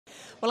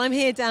Well, I'm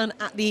here down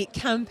at the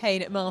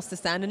Campaign Master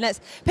stand, and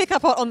let's pick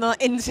up on the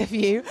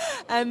interview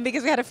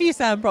because we had a few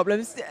sound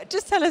problems.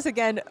 Just tell us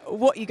again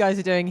what you guys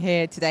are doing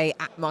here today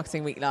at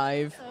Marketing Week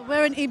Live.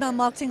 We're an email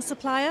marketing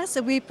supplier,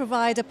 so we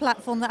provide a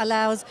platform that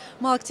allows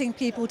marketing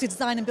people to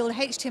design and build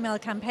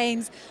HTML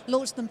campaigns,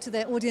 launch them to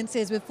their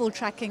audiences with full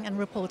tracking and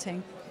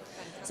reporting.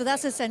 So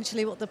that's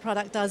essentially what the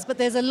product does, but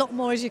there's a lot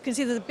more. As you can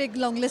see, there's a big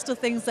long list of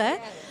things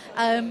there,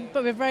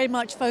 but we're very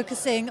much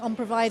focusing on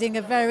providing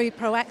a very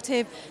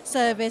proactive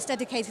service,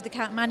 dedicated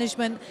account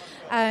management,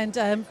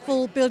 and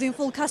building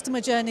full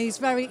customer journeys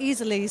very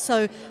easily.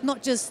 So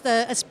not just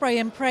a spray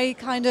and pray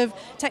kind of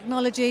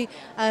technology,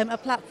 a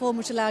platform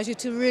which allows you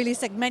to really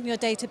segment your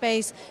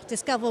database,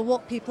 discover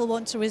what people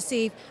want to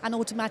receive, and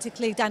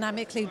automatically,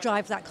 dynamically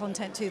drive that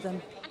content to them.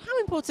 How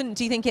important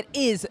do you think it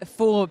is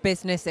for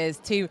businesses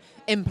to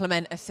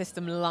implement a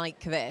system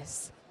like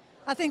this?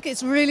 I think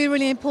it's really,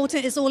 really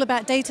important. It's all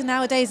about data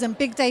nowadays, and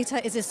big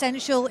data is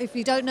essential. If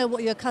you don't know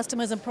what your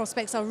customers and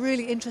prospects are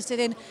really interested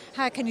in,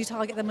 how can you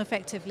target them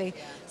effectively?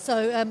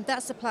 So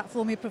that's the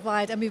platform we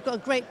provide, and we've got a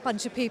great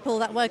bunch of people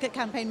that work at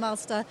Campaign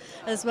Master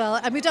as well.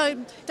 And we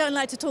don't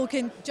like to talk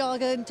in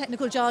jargon,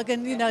 technical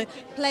jargon, you know,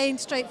 plain,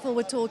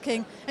 straightforward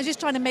talking, and just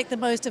trying to make the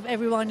most of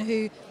everyone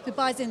who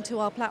buys into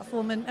our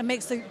platform and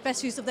makes the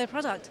best use of their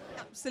product.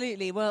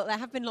 Absolutely. Well, there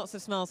have been lots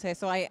of smiles here,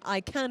 so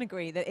I can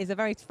agree that it's a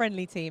very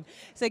friendly team.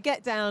 So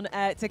get down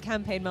to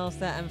Campaign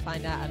Master and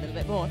find out a little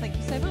bit more. Thank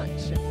you so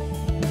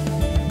much.